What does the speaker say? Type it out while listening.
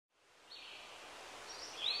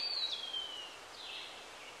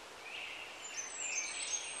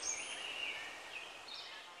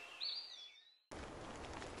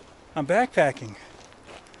I'm backpacking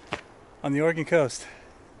on the Oregon coast.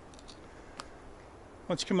 Why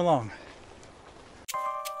don't you come along?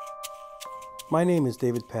 My name is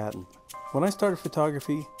David Patton. When I started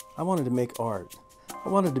photography, I wanted to make art. I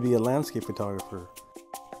wanted to be a landscape photographer.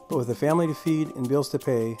 But with a family to feed and bills to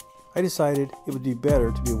pay, I decided it would be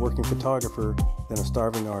better to be a working photographer than a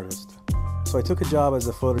starving artist. So I took a job as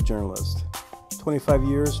a photojournalist. 25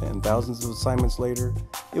 years and thousands of assignments later,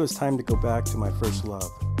 it was time to go back to my first love.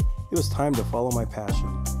 It was time to follow my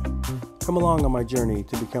passion. Come along on my journey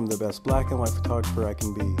to become the best black and white photographer I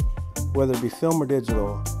can be. Whether it be film or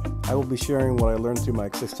digital, I will be sharing what I learned through my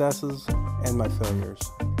successes and my failures,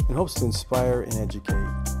 in hopes to inspire and educate.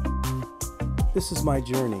 This is my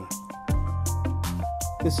journey.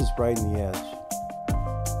 This is Brighten the Edge.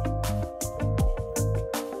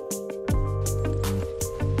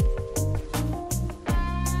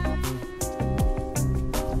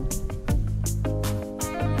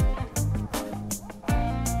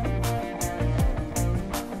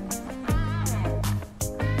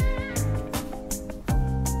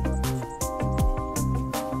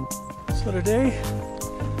 So today,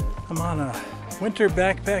 I'm on a winter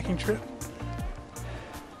backpacking trip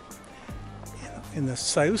in the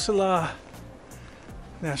Siuslaw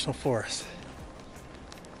National Forest.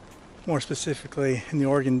 More specifically, in the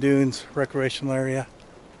Oregon Dunes Recreational Area,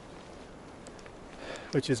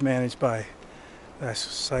 which is managed by the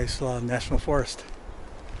Siuslaw National Forest.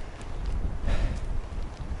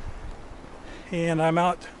 And I'm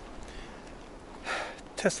out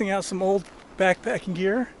testing out some old backpacking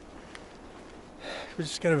gear. We're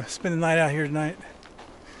just gonna spend the night out here tonight.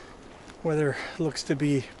 Weather looks to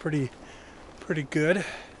be pretty good.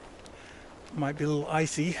 Might be a little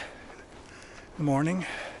icy in the morning.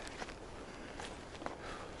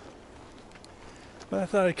 But I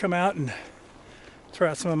thought I'd come out and throw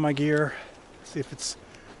out some of my gear, see if it's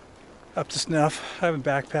up to snuff. I haven't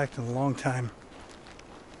backpacked in a long time.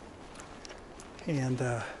 And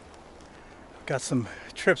I've got some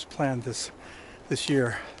trips planned this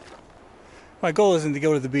year. My goal isn't to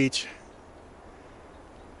go to the beach,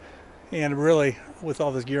 and really, with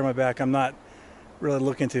all this gear on my back, I'm not really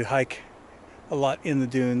looking to hike a lot in the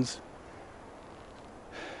dunes.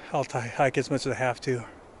 I'll hike as much as I have to.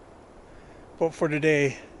 But for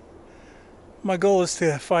today, my goal is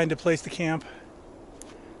to find a place to camp,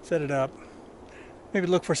 set it up, maybe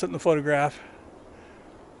look for something to photograph.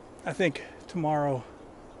 I think tomorrow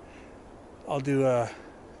I'll do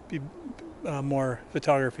more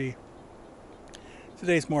photography.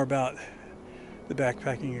 Today's more about the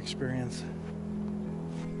backpacking experience.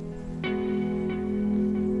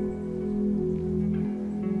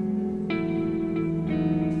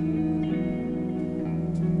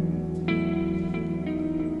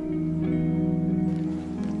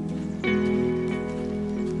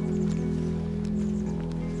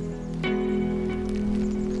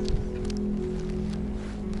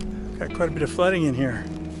 Got quite a bit of flooding in here.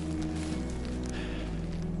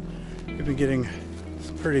 We've been getting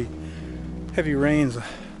some pretty heavy rains the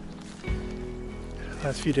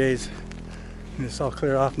last few days, and it's all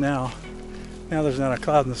cleared off now. Now there's not a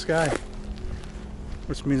cloud in the sky,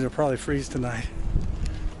 which means it'll probably freeze tonight.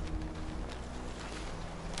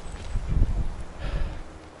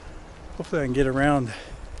 Hopefully I can get around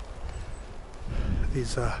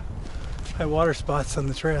these high water spots on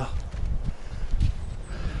the trail.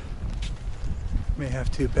 May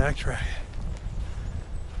have to backtrack.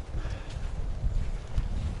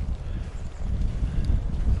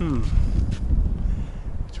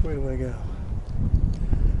 Which way do I go?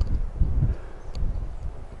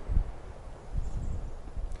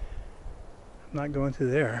 I'm not going through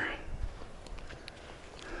there.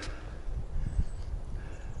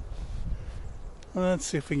 Well, let's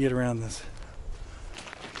see if we can get around this.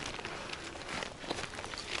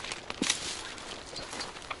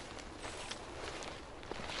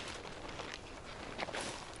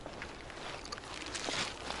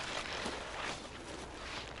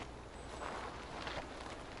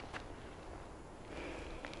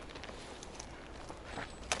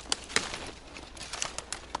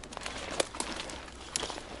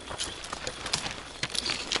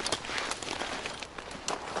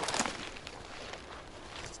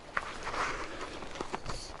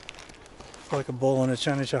 Like a bull in a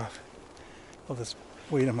china shop. All this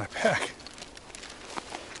weight on my back.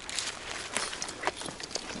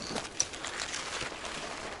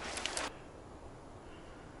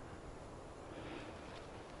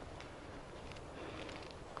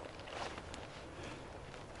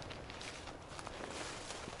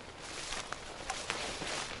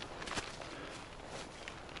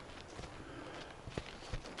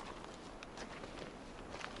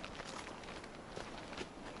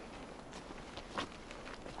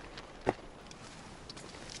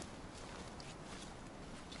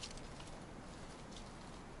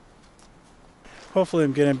 Hopefully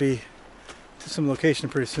I'm going to be to some location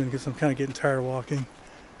pretty soon because I'm kind of getting tired of walking.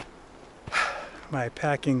 My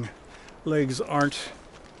packing legs aren't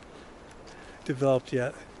developed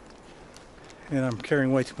yet, and I'm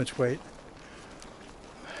carrying way too much weight,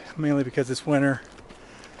 mainly because it's winter.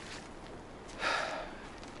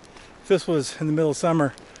 If this was in the middle of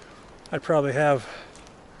summer, I'd probably have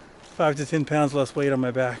 5 to 10 pounds less weight on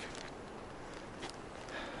my back.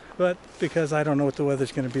 But because I don't know what the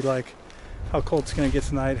weather's going to be like, how cold it's going to get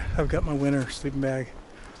tonight, I've got my winter sleeping bag,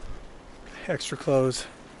 extra clothes,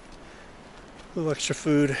 a little extra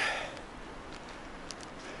food,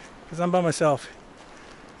 because I'm by myself.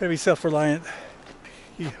 Gotta be self-reliant.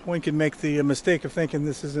 One can make the mistake of thinking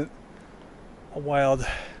this isn't a wild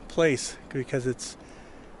place because it's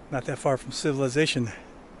not that far from civilization.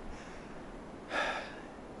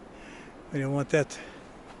 You don't want that.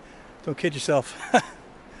 Don't kid yourself.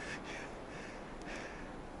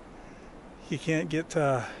 You can't get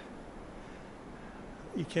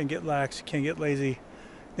lax. You can't get lazy.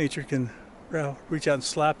 Nature can reach out and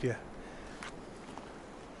slap you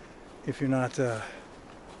if you're not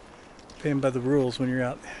playing by the rules when you're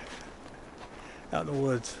out in the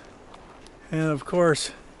woods. And of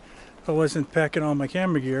course, if I wasn't packing all my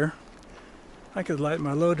camera gear, I could lighten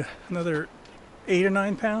my load another 8 or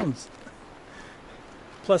 9 pounds,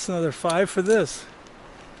 plus another 5 for this.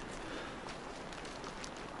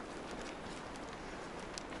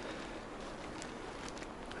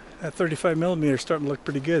 That 35 millimeter is starting to look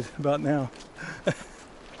pretty good about now.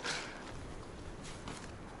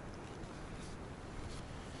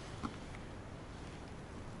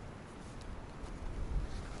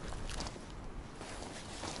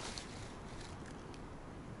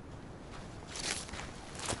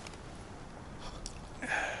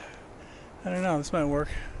 I don't know, this might work.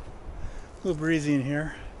 A little breezy in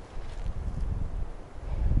here.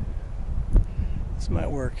 This might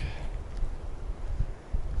work.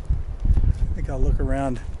 I think I'll look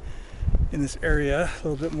around in this area a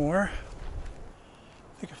little bit more.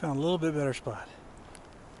 I think I found a little bit better spot.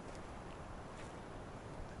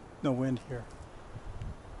 No wind here.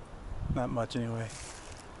 Not much anyway.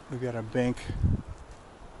 We've got our bank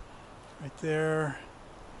right there.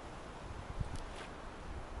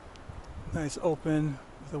 Nice open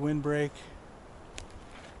with a windbreak.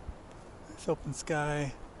 Nice open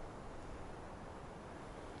sky.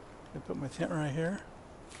 I put my tent right here.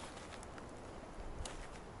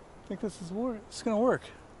 I think this is it's gonna work.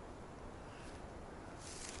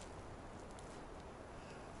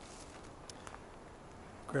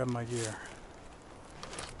 Grab my gear.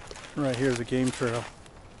 Right here is a game trail.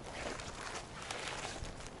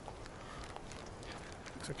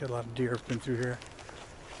 Looks like a lot of deer have been through here.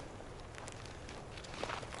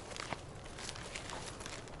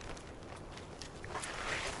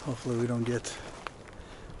 Hopefully we don't get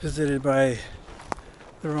visited by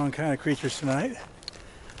the wrong kind of creatures tonight.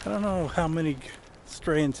 I don't know how many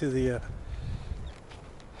stray into the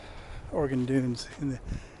Oregon dunes.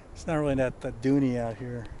 It's not really that duney out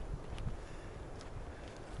here.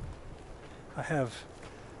 I have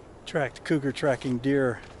tracked cougar tracking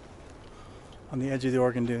deer on the edge of the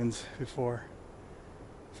Oregon dunes before.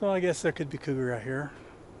 So I guess there could be cougar out here.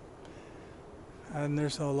 And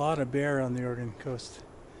there's a lot of bear on the Oregon coast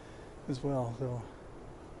as well, so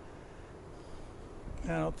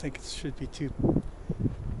I don't think it should be too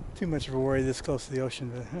much of a worry this close to the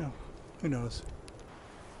ocean, but you know, who knows.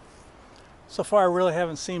 So far I really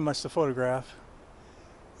haven't seen much to photograph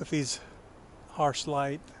with these harsh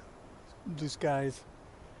light, blue skies,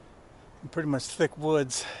 and pretty much thick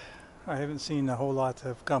woods. I haven't seen a whole lot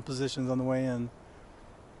of compositions on the way in,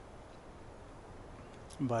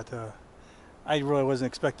 but I really wasn't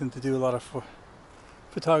expecting to do a lot of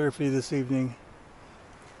photography this evening.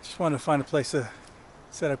 Just wanted to find a place to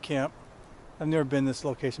set up camp. I've never been this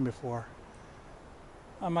location before.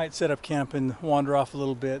 I might set up camp and wander off a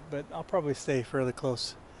little bit, but I'll probably stay fairly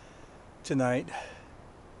close tonight.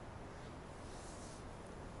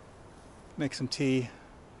 Make some tea,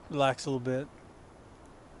 relax a little bit,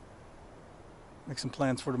 make some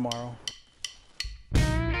plans for tomorrow.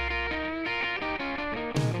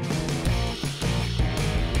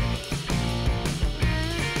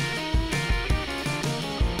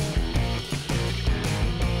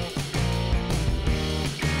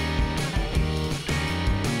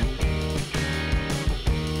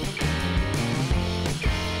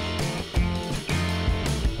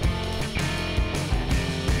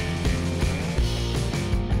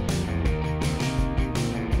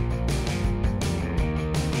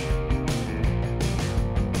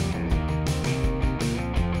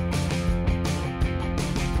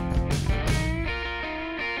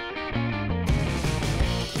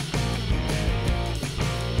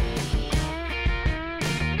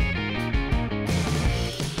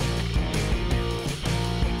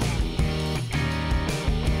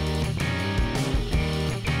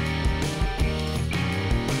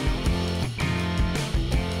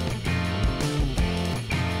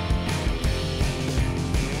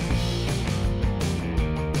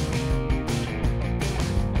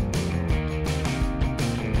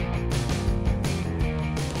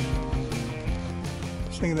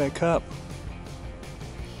 Think of that cup.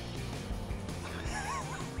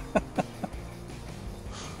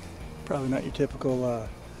 Probably not your typical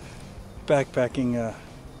backpacking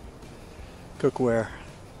cookware.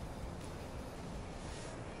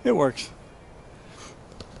 It works.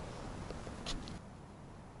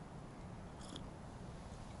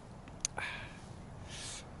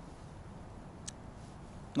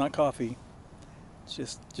 Not coffee. It's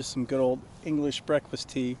just some good old English breakfast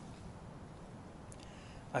tea.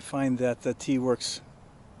 I find that the tea works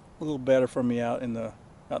a little better for me out in the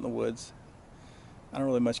woods. I don't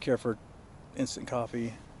really much care for instant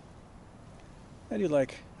coffee. I do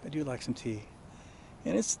like some tea.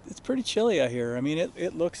 And it's pretty chilly out here. I mean,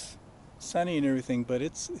 it looks sunny and everything, but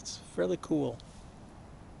it's fairly cool.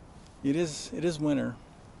 It is winter.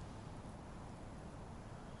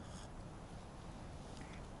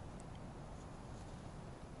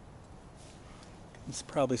 You can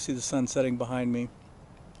probably see the sun setting behind me.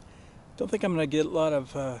 Don't think I'm gonna get a lot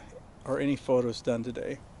of or any photos done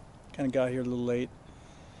today. Kind of got here a little late.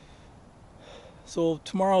 So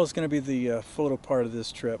tomorrow is going to be the photo part of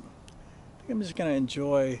this trip. I think I'm just going to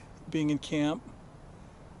enjoy being in camp.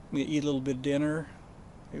 I'm going to eat a little bit of dinner,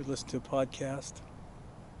 maybe listen to a podcast.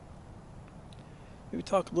 Maybe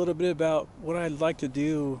talk a little bit about what I'd like to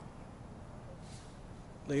do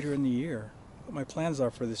later in the year, what my plans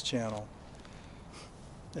are for this channel.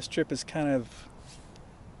 This trip is kind of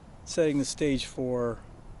setting the stage for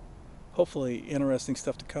hopefully interesting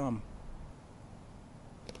stuff to come.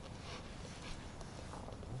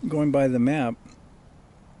 Going by the map,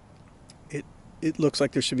 it looks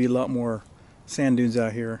like there should be a lot more sand dunes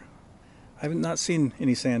out here. I have not seen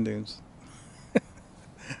any sand dunes.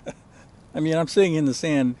 I mean, I'm sitting in the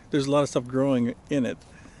sand. There's a lot of stuff growing in it.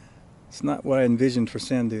 It's not what I envisioned for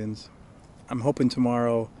sand dunes. I'm hoping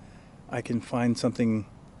tomorrow I can find something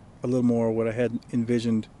a little more what I had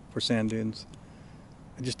envisioned for sand dunes.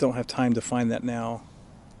 I just don't have time to find that now.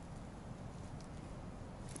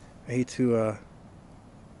 I hate to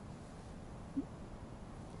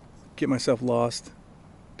get myself lost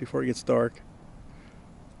before it gets dark.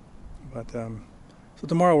 But so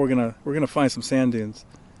tomorrow we're gonna find some sand dunes.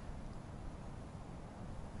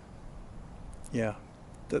 Yeah,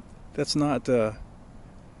 that's not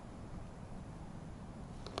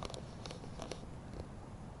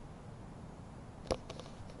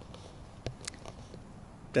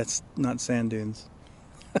that's not sand dunes.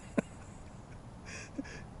 It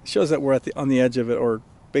shows that we're on the edge of it, or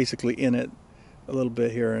basically in it a little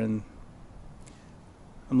bit here, and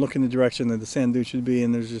I'm looking the direction that the sand dunes should be,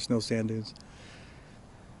 and there's just no sand dunes.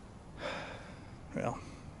 Well,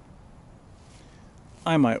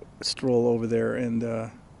 I might stroll over there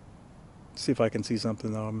and see if I can see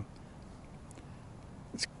something, though.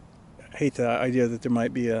 I hate the idea that there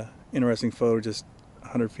might be a interesting photo just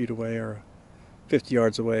 100 feet away or 50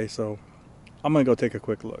 yards away, so I'm gonna go take a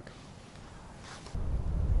quick look.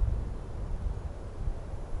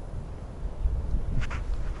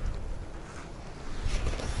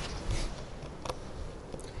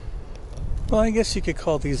 Well, I guess you could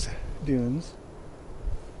call these dunes.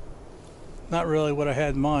 Not really what I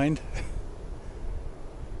had in mind.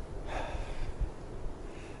 I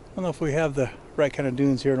don't know if we have the right kind of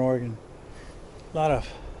dunes here in Oregon. A lot of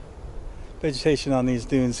vegetation on these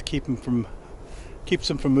dunes keeps them from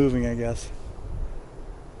moving, I guess.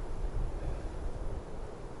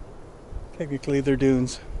 Technically they're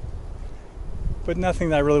dunes, but nothing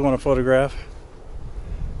that I really want to photograph.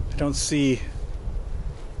 I don't see.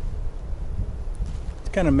 It's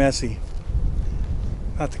kind of messy.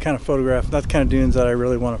 Not the kind of photograph, not the kind of dunes that I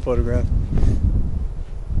really want to photograph.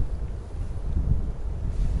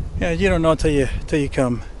 Yeah, you don't know until you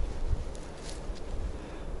come.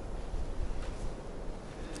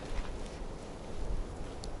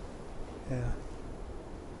 Yeah.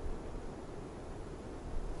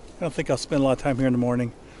 I don't think I'll spend a lot of time here in the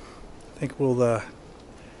morning. I think we'll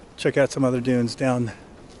check out some other dunes down a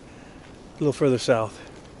little further south.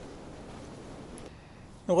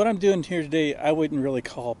 Now, what I'm doing here today, I wouldn't really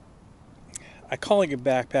call. I call it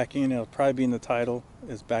backpacking, and it'll probably be in the title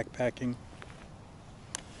as backpacking.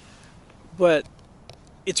 But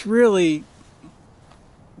it's really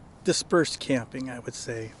dispersed camping, I would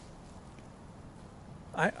say.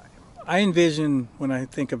 I envision, when I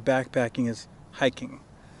think of backpacking, as hiking.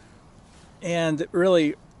 And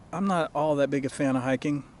really, I'm not all that big a fan of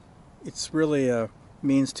hiking. It's really a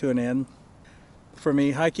means to an end. For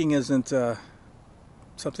me, hiking isn't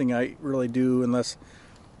something I really do unless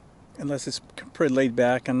it's pretty laid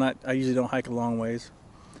back. I usually don't hike a long ways.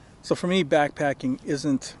 So for me, backpacking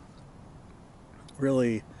isn't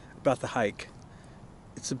really about the hike.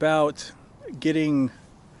 It's about getting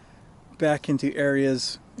back into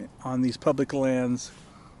areas on these public lands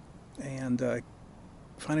and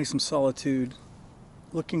finding some solitude,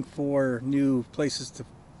 looking for new places to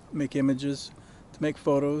make images, to make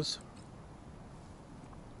photos.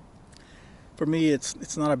 For me,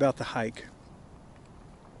 it's not about the hike.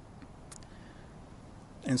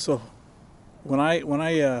 And so when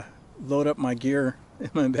I load up my gear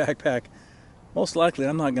in my backpack, most likely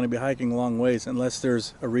I'm not going to be hiking long ways unless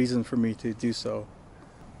there's a reason for me to do so.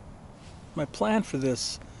 My plan for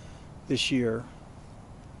this year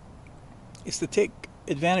is to take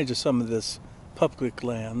advantage of some of this public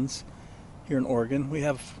lands here in Oregon. We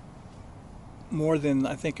have more than,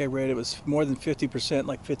 I think I read it was more than 50%,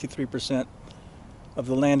 like 53% of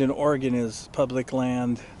the land in Oregon is public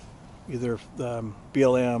land, either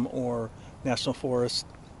BLM or National Forest.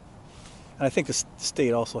 And I think the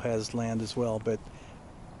state also has land as well, but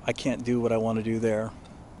I can't do what I want to do there.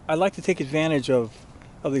 I like to take advantage of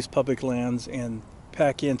these public lands and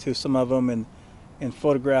pack into some of them and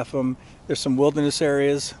photograph them. There's some wilderness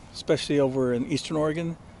areas, especially over in eastern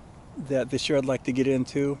Oregon, that this year I'd like to get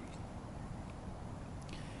into.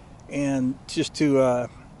 And just to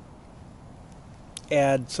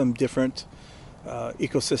add some different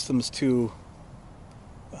ecosystems to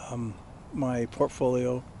my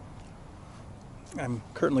portfolio. I'm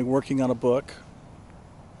currently working on a book,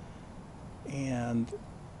 and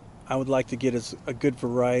I would like to get a good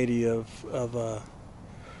variety of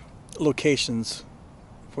locations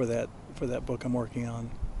for that book I'm working on.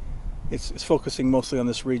 It's focusing mostly on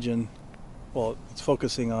this region. Well, it's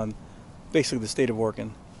focusing on basically the state of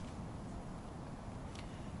Oregon.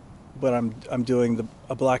 But I'm doing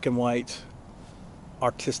a black and white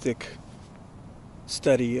artistic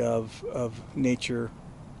study of nature.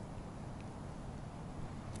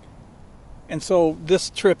 And so this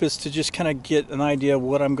trip is to just kind of get an idea of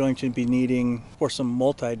what I'm going to be needing for some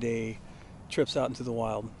multi-day trips out into the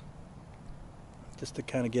wild. Just to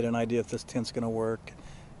kind of get an idea if this tent's going to work,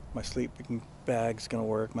 my sleeping bag's going to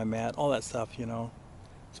work, my mat, all that stuff, you know.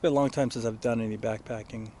 It's been a long time since I've done any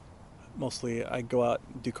backpacking. Mostly I go out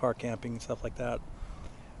and do car camping and stuff like that.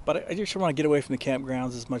 But I just want to get away from the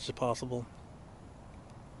campgrounds as much as possible.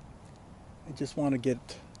 I just want to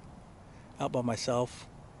get out by myself,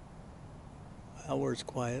 out where it's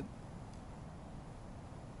quiet.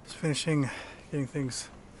 Just finishing getting things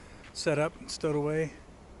set up and stowed away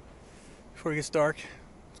before it gets dark.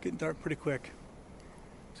 It's getting dark pretty quick.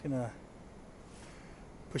 Just gonna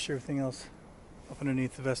push everything else up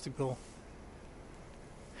underneath the vestibule.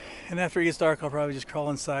 And after it gets dark, I'll probably just crawl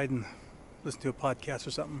inside and listen to a podcast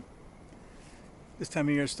or something. This time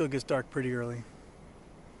of year, it still gets dark pretty early.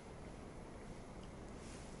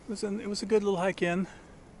 It was a good little hike in.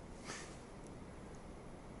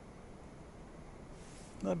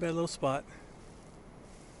 Not a bad little spot.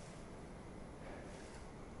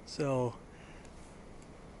 So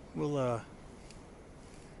we'll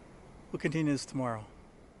continue this tomorrow.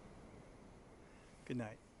 Good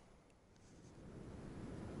night.